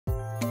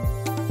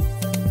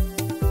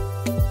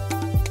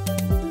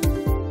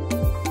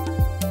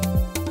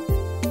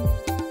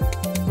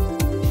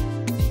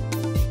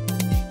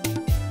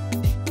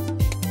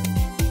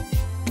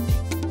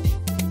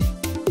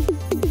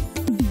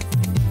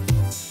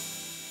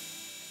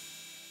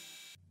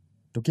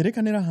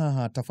Tukirikanira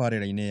haha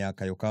tabarĩra-inĩ ya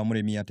Kayu ka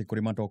Murimi atĩ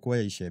kũrĩma to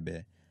kuoya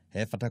icembe,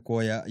 he bata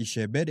kuoya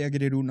icembe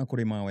rĩagĩrĩru na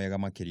kũrĩma wega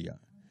makĩria.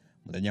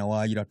 Mũthenya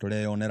wa ira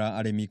tũreyonera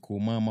arĩmi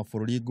kuma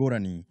mabũrũri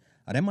ngũrani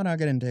arĩa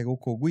maragerete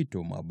gũkũ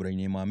gwitũ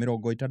mambura-inĩ ma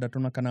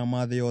 64 kana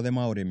ma thĩ yothe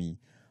ma ũrĩmi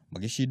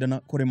magĩcindana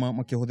kũrĩma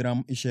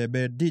makĩhũthĩra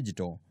icembe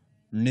digital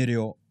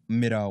nĩrĩo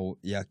mĩraũ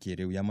ya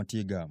kĩrĩu ya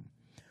matinga.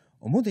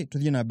 Ũmũthĩ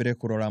tũthiĩ na mbere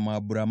kũrora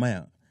mambura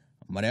maya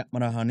marĩa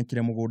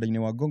marahanĩkire mũgũnda-inĩ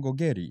wa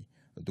Ngongogeri,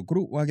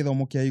 thukuru wa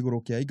gĩthomo kĩa igũrũ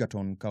kĩa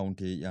Egerton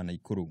kaunti ya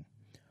Nakuru.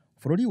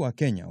 Bũrũri wa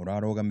Kenya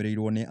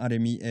ũrarũgamĩrĩirwo nĩ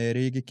arĩmi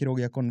erĩ gĩkĩro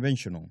gĩa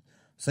conventional,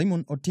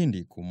 Simon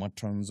Otindi kuma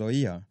Trans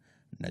Nzoia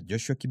na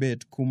Joshua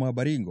Kibet kuma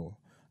Baringo,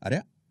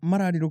 arĩa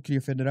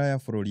mararirũkirie bendera ya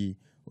bũrũri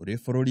ũrĩ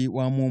bũrũri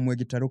wa mũmwe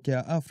gĩtarũ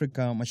kĩa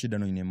Afrika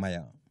macindano-inĩ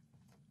maya.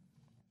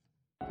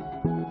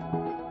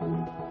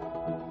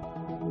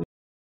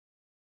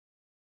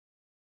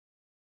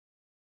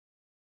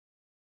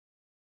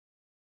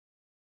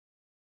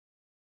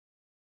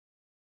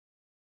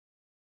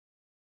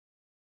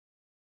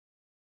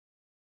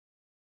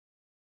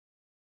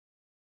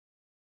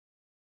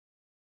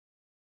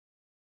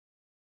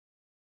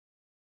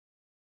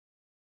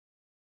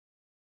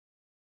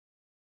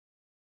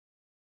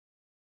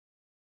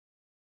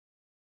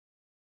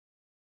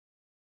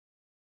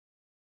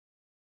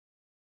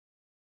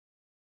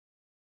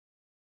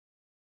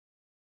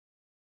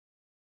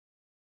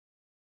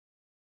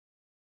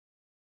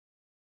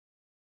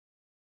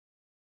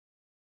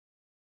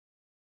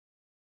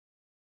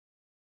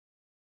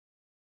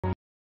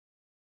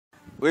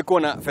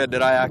 Wikuona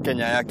bendera ya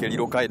Kenya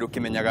yakĩrirũka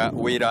ndũkĩmenyaga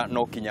wĩra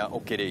no kinya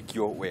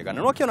ũkĩrĩkio wega.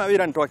 Na no kĩona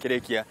wĩra nĩ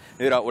twakĩrĩkia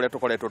wĩra ũrĩa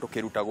tũkoretwo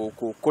tũkĩruta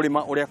gũkũ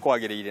kũrĩma ũrĩa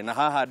kwagĩrĩire. Na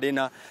haha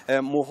ndĩna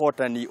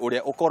mũhotani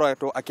ũrĩa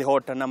ũkoretwo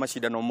akĩhotana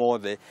macindano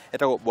mothe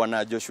etagwo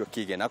Bwana Joshua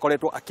Kige, na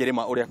akoretwo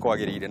akĩrĩma ũrĩa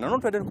kwagĩrĩire. Na no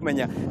twende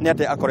kũmenya nĩ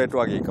atĩ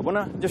akoretwo agĩka.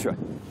 Bwana Joshua,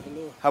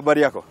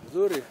 habari yako?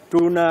 Nzuri.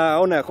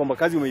 Tunaona kwamba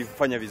kazi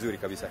umeifanya vizuri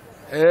kabisa.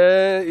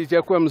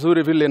 Ijakuwa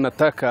mzuri vile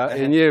nataka,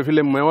 yenyewe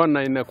vile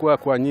mmeona inakuwa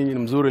kwa nyinyi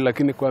mzuri,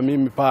 lakini kwa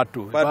mimi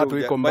patu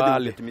iko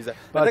mbali.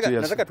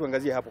 Nataka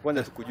tuangazie hapo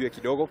kwanza tukujue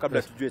kidogo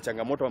kabla tujue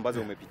changamoto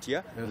ambazo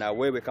umepitia na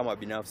wewe kama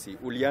binafsi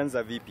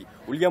ulianza vipi?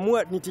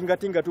 Uliamua ni tinga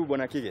tu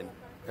Bwana Kigen?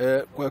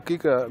 Kwa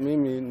hakika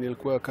mimi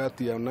nilikuwa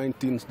kati ya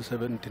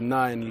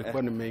 1979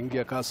 nilikuwa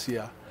nimeingia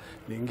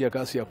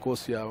kasi ya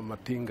kosi ya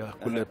matinga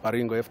kule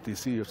Baringo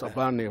FTC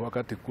Sabani,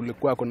 wakati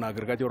kulikuwa kuna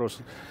agricultural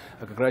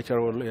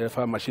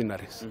farm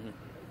machineries.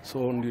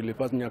 So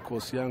nilipata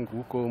kosi yangu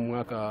huko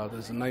mwaka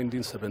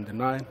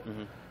 1979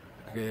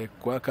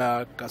 kwa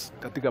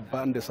katika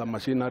pande za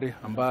machinery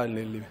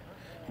ambayo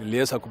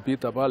niliweza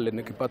kupita pale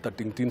nikipata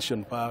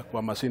distinction kwa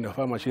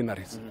farm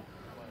machineries.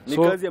 Ni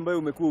kazi ambayo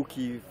umekuwa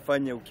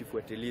ukifanya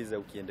ukifuatiliza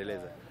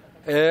ukiendeleza?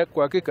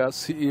 Kwa hakika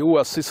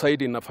huwa si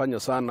zaidi nafanya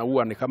sana,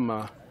 huwa ni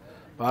kama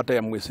baada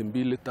ya mwezi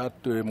 2,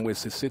 3,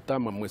 mwezi 6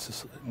 ama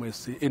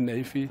mwezi 4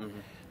 hivi.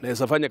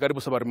 Naweza fanya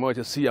karibu safari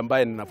moja, si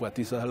ambaye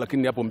ninafuatisha,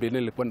 lakini hapo mbele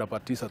nilikuwa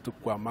nafuatisha tu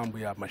kwa mambo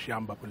ya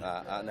mashamba kule.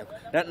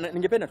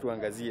 Ningependa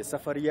tuangazie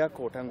safari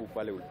yako tangu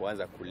pale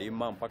ulipoanza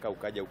kulima mpaka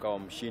ukaja ukawa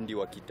mshindi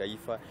wa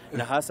kitaifa,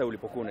 na hasa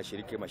ulipokuwa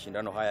unashiriki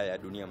mashindano haya ya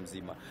dunia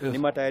mzima. Ni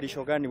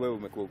matayarisho gani wewe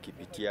umekuwa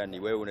ukipitia? Ni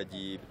wewe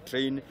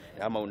unajitrain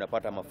ama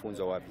unapata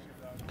mafunzo wapi?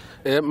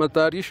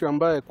 Matayarisho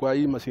ambaye kwa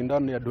hii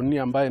mashindano ya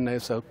dunia ambaye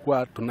naweza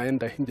kuwa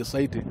tunaenda nje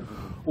zaidi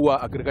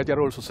huwa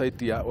Agricultural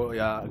Society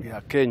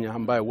ya Kenya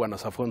ambaye huwa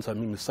nasafonsa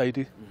mimi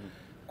zaidi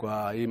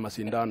kwa hii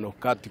mashindano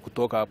kati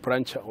kutoka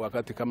branch,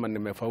 wakati kama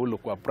nimefaulu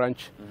kwa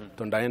branch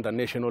tunaenda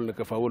national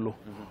nikafaulu,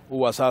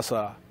 huwa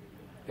sasa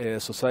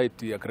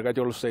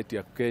Agricultural Society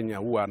ya Kenya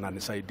huwa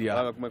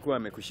ananisaidia. Kumekuwa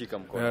amekushika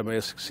mkono?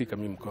 Ameshika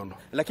mimi mkono.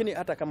 Lakini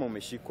hata kama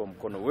umeshikwa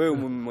mkono, wewe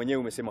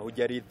mwenyewe umesema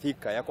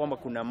hujaridhika ya kwamba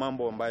kuna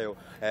mambo ambayo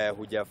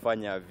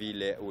hujafanya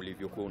vile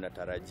ulivyokuwa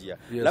unatarajia.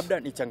 Labda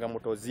ni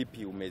changamoto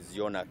zipi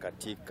umeziona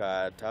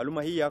katika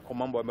taaluma hii yako,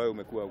 mambo ambayo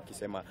umekuwa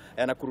ukisema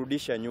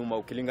yanakurudisha nyuma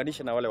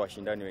ukilinganisha na wale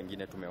washindani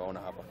wengine tumewaona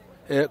hapa?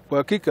 Kwa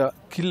hakika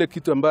kile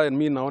kitu ambaye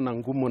mimi naona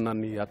ngumu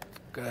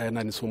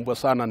na nisumbua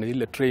sana ni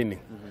ile training.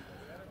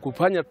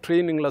 Kufanya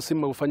training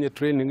lazima ufanye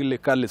training ile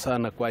kali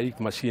sana kwa hii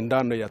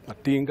mashindano ya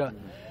matinga.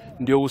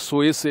 Ndio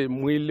usoese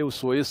mwili,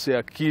 usoese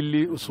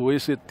akili,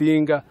 usoese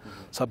tinga,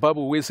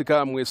 sababu uwezi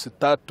kama mwezi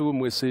 3,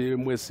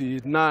 mwezi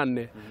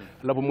 8,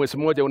 alafu mwezi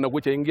moja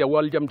unakuja ingia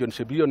World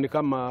Championship. Hiyo ni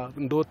kama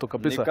ndoto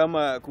kabisa. Ni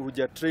kama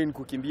kuja train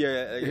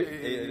kukimbia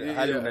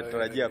hali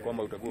unatarajia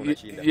kwamba utakuwa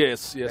unashinda.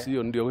 Yes,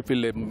 hiyo ndio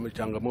vile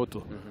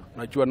changamoto.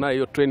 Najua na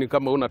hiyo training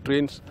kama una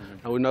trains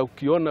na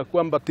ukiona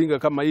kwamba tinga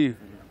kama hii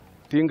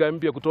tinga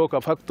mpya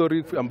kutoka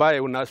factory ambaye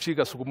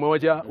unashika siku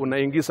moja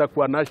unaingiza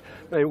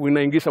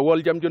unaingiza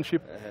World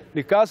Championship,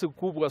 ni kazi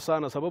kubwa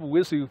sana, sababu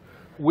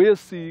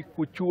wezi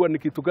kuchua ni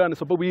kitu gani,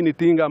 sababu hii ni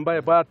tinga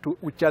ambaye bado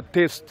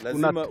uchatest.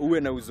 Lazima uwe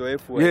na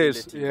uzoefu wa ile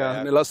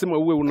tinga. Lazima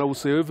uwe una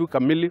uzoefu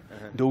kamili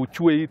ndio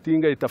uchue hii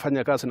tinga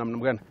itafanya kazi namna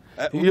gani.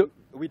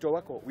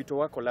 Wito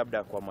wako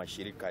labda kwa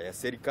mashirika ya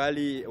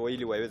serikali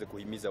ili waweze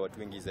kuhimiza watu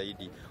wengi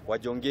zaidi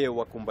wajongee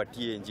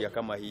wakumbatie njia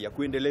kama hii ya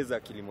kuendeleza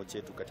kilimo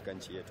chetu katika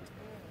nchi yetu.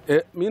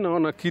 Mimi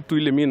naona kitu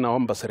ile mimi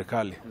naomba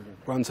serikali.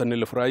 Kwanza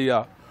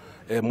nilifurahia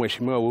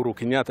Mheshimiwa Uhuru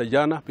Kenyatta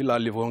jana bila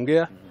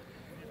alivyoongea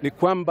ni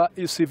kwamba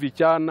isi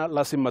vijana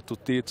lazima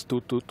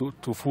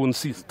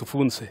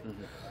tufunze.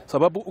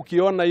 Sababu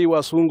ukiona hii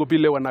wasungu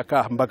vile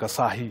wanakaa mpaka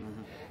saa hii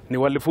ni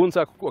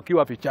walifunza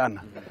wakiwa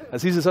vijana. Na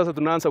sisi sasa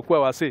tunaanza kuwa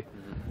wazee.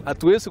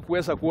 Hatuwezi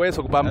kuweza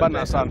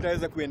kupambana sana.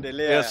 Tutaweza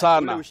kuendelea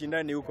sana. Ule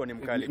ushindani huko ni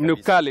mkali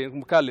kabisa. Ni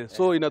mkali.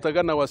 So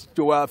inatakana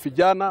wa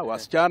vijana,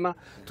 wasichana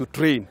to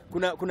train.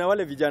 Kuna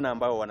wale vijana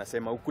ambao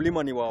wanasema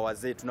ukulima ni wa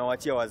wazee,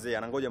 tunawaachia wazee,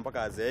 anangoja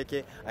mpaka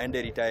azeeke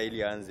aende retire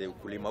ili aanze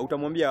ukulima.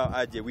 Utamwambia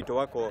aje wito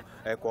wako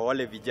kwa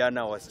wale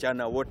vijana,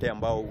 wasichana wote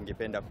ambao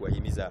ungependa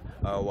kuwahimiza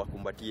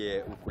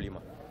wakumbatie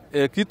ukulima?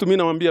 Kitu mimi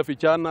namwambia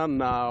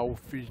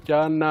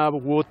vijana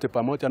wote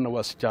pamoja na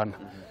wasichana.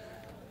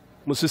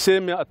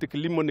 Msiseme ati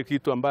kilimo ni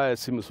kitu ambaye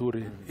si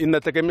mzuri.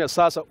 Inategemea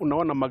sasa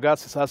unaona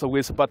magasi sasa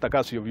huwezi pata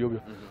kazi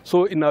ovyo.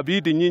 So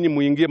inabidi nyinyi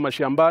muingie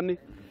mashambani.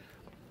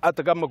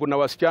 Hata kama kuna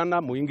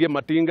wasichana muingie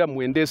matinga,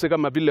 muendeshe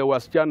kama vile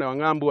wasichana wa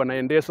ng'ambo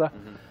wanaendesha.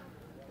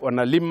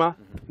 Wanalima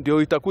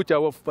ndio itakuja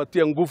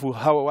wapatia nguvu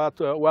hawa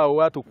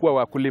watu kuwa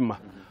wakulima.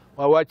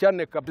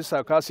 Wawachane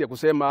kabisa kazi ya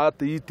kusema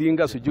hata hii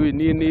tinga sijui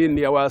nini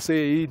ni ya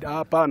wazee hii,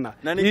 hapana.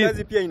 Na ni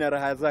kazi pia ina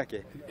raha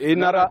zake.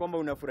 Kwamba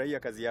unafurahia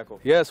kazi yako.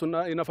 Yes,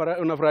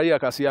 unafurahia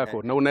kazi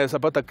yako na unaweza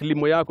pata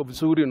kilimo yako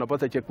vizuri,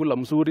 unapata chakula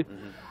mzuri.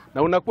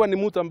 Na unakuwa ni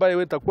mtu ambaye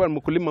wewe utakuwa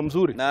mkulima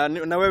mzuri.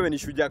 Na wewe ni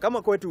shujaa.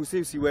 Kama kwetu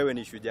Usisi wewe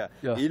ni shujaa.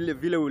 Ile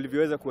vile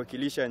ulivyoweza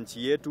kuwakilisha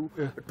nchi yetu,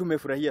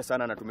 tumefurahia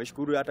sana na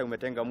tumeshukuru hata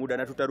umetenga muda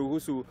na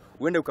tutaruhusu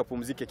uende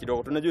ukapumzike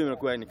kidogo. Tunajua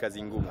imekuwa ni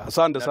kazi ngumu.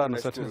 Asante sana.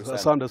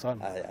 Asante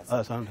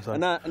sana.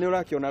 Na ni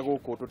urakiona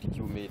guku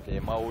tutikiumite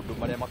maundu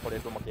maria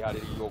makoretwo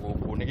makiharirio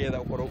guku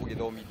nigetha ukorwo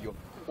ugithomithio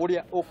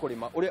uria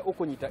ukurima uria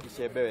ukunyita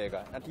icembe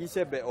wega na ti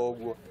icembe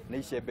oguo ni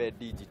icembe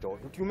digital.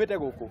 Tutiumite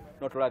guku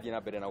no turathie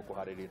na mbere na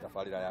ukuhaririria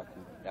tabarira yaku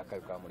ya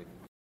Kayu ka Murimi.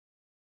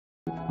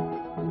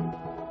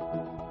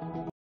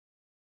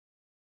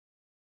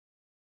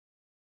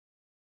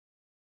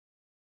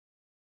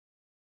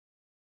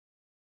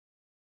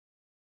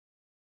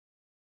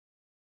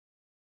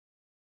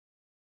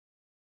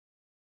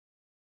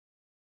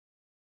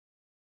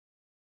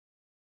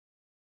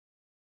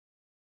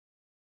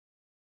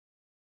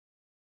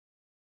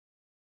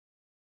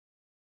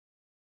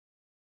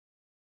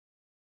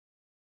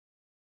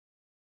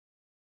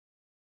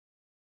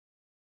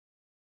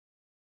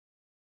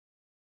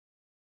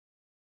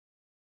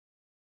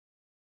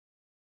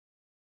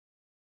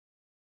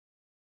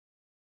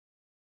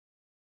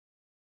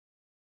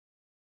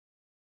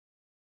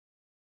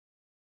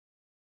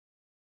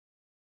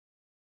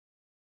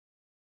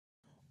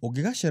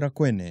 Ungigacera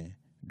kwene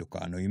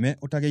ndukanoime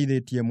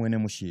utageithĩtie mwene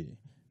muciĩ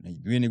na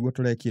ithuĩ nĩguo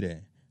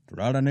tũrekire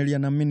tũraranĩria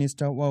na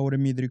minister wa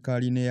ũrĩmi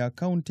thirikari-inĩ ya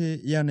kaunti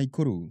ya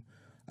Nakuru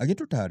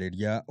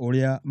agĩtũtarĩria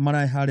ũrĩa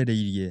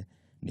maraharĩrĩirie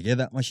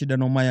nigetha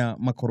macindano maya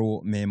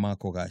makorwo me ma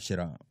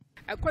kũgacĩra.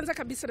 Kwanza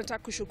kabisa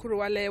nataka kushukuru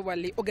wale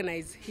wali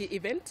organize hii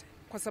event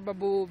kwa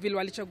sababu vile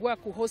walichagua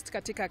kuhost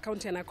katika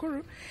kaunti ya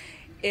Nakuru.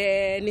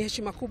 Ni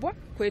heshima kubwa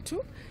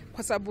kwetu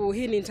kwa sababu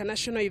hii ni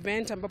international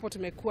event ambapo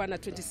tumekuwa na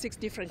 26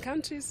 different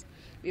countries.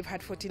 We've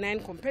had 49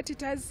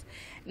 competitors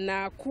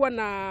na kuwa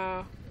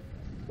na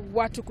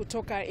watu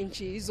kutoka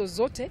nchi hizo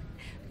zote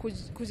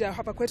kuja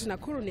hapa kwetu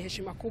Nakuru ni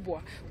heshima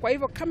kubwa. Kwa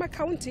hivyo kama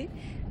county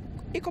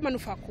iko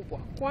manufaa kubwa.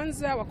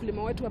 Kwanza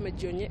wakulima wetu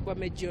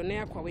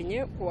wamejionea kwa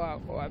wenyewe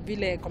kwa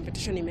vile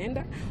competition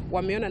imeenda,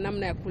 wameona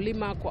namna ya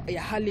kulima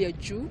ya hali ya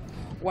juu,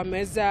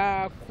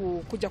 wameweza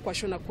kuja kwa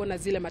shona kuona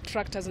zile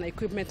matractors na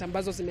equipment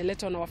ambazo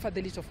zimeletwa na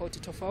wafadhili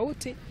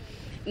tofauti.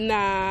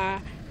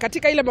 Na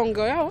katika ile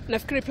maongeo yao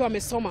nafikiri pia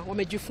wamesoma,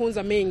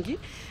 wamejifunza mengi,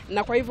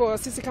 na kwa hivyo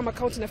sisi kama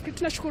county nafikiri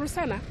tunashukuru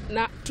sana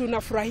na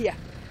tunafurahia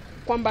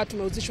kwamba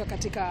tumehusishwa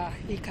katika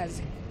hii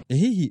kazi.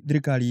 Hihi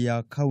thirikari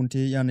ya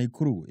kaunti ya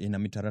Nakuru ina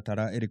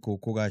mitaratara ĩrĩkũ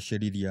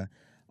kũgacĩrithia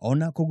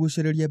ona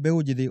kũgucĩrĩria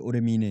mbeũ njĩthĩ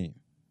ũrĩmi-inĩ?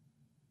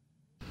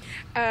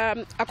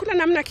 Hakuna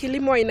namna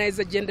kilimo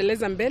inaweza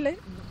jiendeleza mbele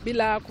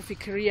bila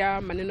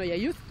kufikiria maneno ya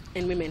youth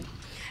and women.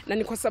 Na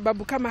ni kwa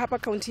sababu kama hapa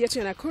kaunti yetu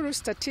ya Nakuru,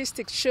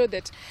 statistics show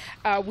that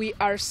we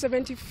are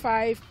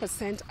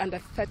 75% under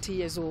 30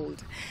 years old.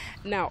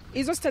 Now,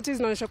 hizo statistics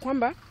zinaonyesha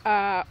kwamba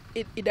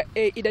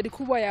idadi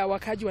kubwa ya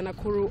wakazi wa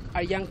Nakuru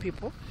are young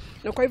people.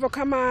 Na kwa hivyo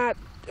kama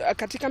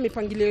katika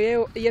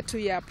mipangilio yetu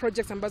ya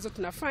projects ambazo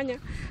tunafanya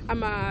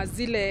ama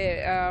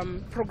zile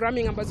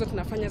programming ambazo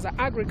tunafanya za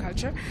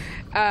agriculture,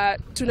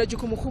 tuna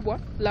jukumu kubwa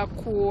la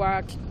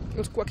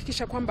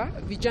kuhakikisha kwamba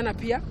vijana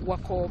pia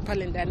wako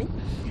pale ndani.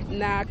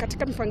 Na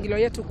katika mipangilio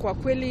yetu kwa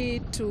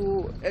kweli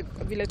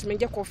vile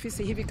tumeingia kwa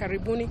ofisi hivi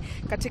karibuni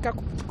katika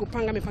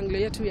kupanga mipangilio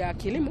yetu ya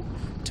kilimo,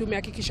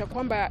 tumehakikisha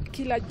kwamba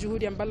kila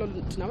juhudi ambalo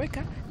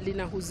tunaweka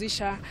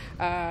linahusisha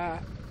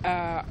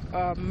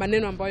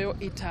maneno ambayo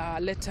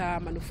italeta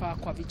manufaa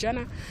kwa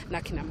vijana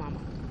na kina mama.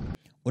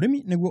 Urimi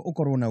nĩguo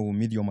ũkorwo na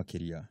umithio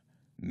makĩria.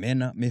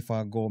 mena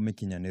mibango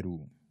mikinyanĩru.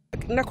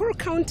 Nakuru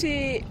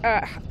County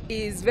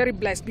is very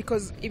blessed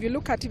because if you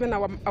look at even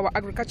our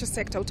agriculture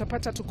sector,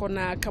 utapata tuko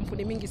na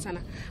kampuni mingi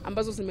sana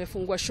ambazo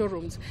zimefungua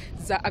showrooms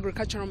za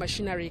agricultural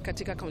machinery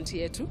katika county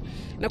yetu.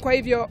 Na kwa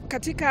hivyo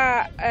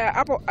katika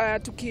hapo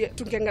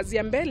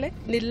tukiangazia mbele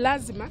ni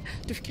lazima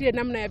tufikirie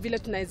namna ya vile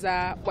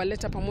tunaweza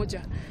waleta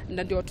pamoja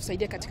na ndio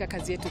tusaidie katika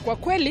kazi yetu. Kwa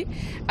kweli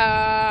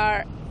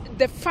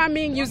the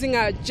farming using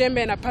a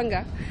jembe and a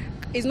panga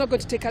is not going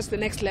to take us to the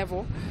next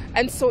level,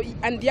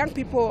 and young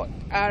people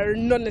are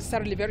not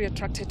necessarily very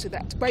attracted to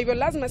that. Kwa hivyo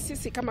lazima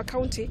sisi kama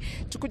county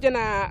tukuje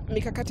na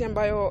mikakati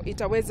ambayo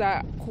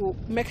itaweza ku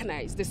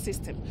mechanize the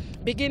system,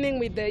 beginning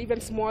with the even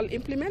small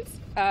implements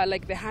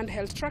like the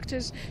handheld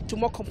tractors to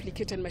more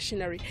complicated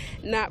machinery.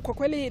 Na kwa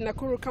kweli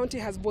Nakuru County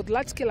has both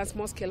large scale and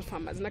small scale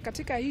farmers, na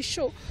katika hii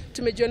show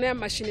tumejionea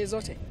mashine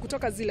zote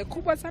kutoka zile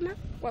kubwa sana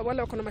kwa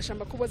wale wako na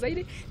mashamba kubwa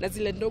zaidi na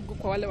zile ndogo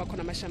kwa wale wako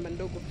na mashamba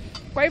ndogo.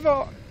 Kwa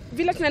hivyo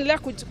vile tunaendelea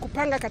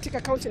kupanga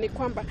katika county ni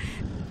kwamba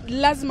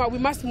lazima we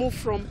must move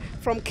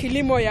from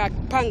kilimo ya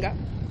panga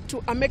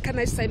to a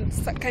mechanized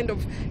kind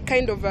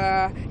of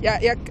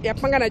ya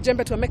panga na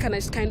jembe to a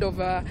mechanized kind of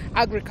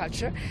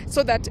agriculture,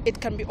 so that it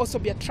can also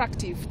be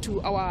attractive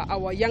to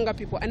our younger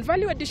people. And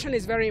value addition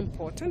is very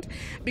important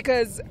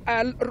because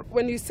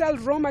when you sell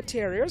raw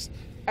materials,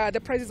 the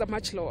prices are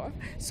much lower.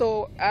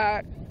 So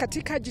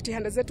katika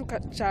jitihada zetu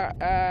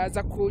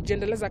za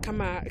kujiendeleza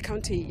kama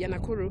county ya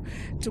Nakuru,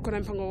 tuko na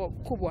mpango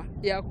kubwa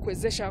ya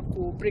kuwezesha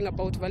ku bring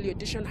about value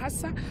addition,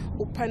 hasa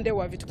upande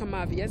wa vitu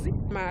kama viazi,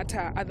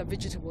 hata other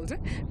vegetables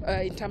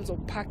in terms of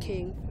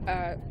packing,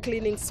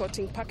 cleaning,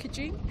 sorting,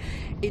 packaging,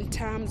 in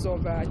terms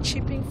of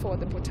chipping for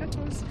the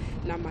potatoes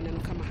na maneno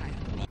kama haya.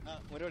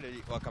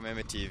 Mwiroreri wa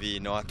Kameme TV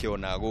no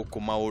akiona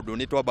guku maundu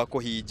ni twamba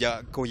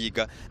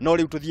kuhinga no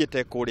riu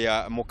tuthiete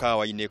kuria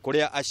mukawa-ini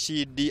kuria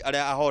ashindi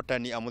aria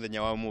ahotani a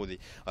muthenya wa muthi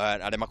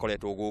aria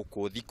makoretwo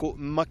guku thiku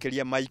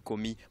makiria ma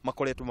 10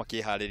 makoretwo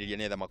makihariria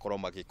netha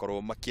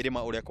makorwo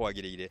makirima uria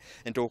kwagirire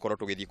nitugukorwo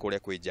tugithii kuria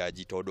kwi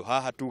jaji tondu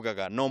haha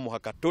tugaga no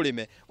muhaka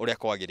turime uria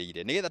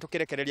kwagirire nigetha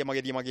tukirekereria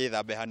magithii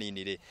magithambe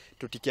hanini ri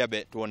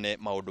tutikiambe tuone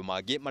maundu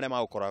mangi maria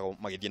magukoragwo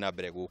magithii na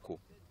mbere guku.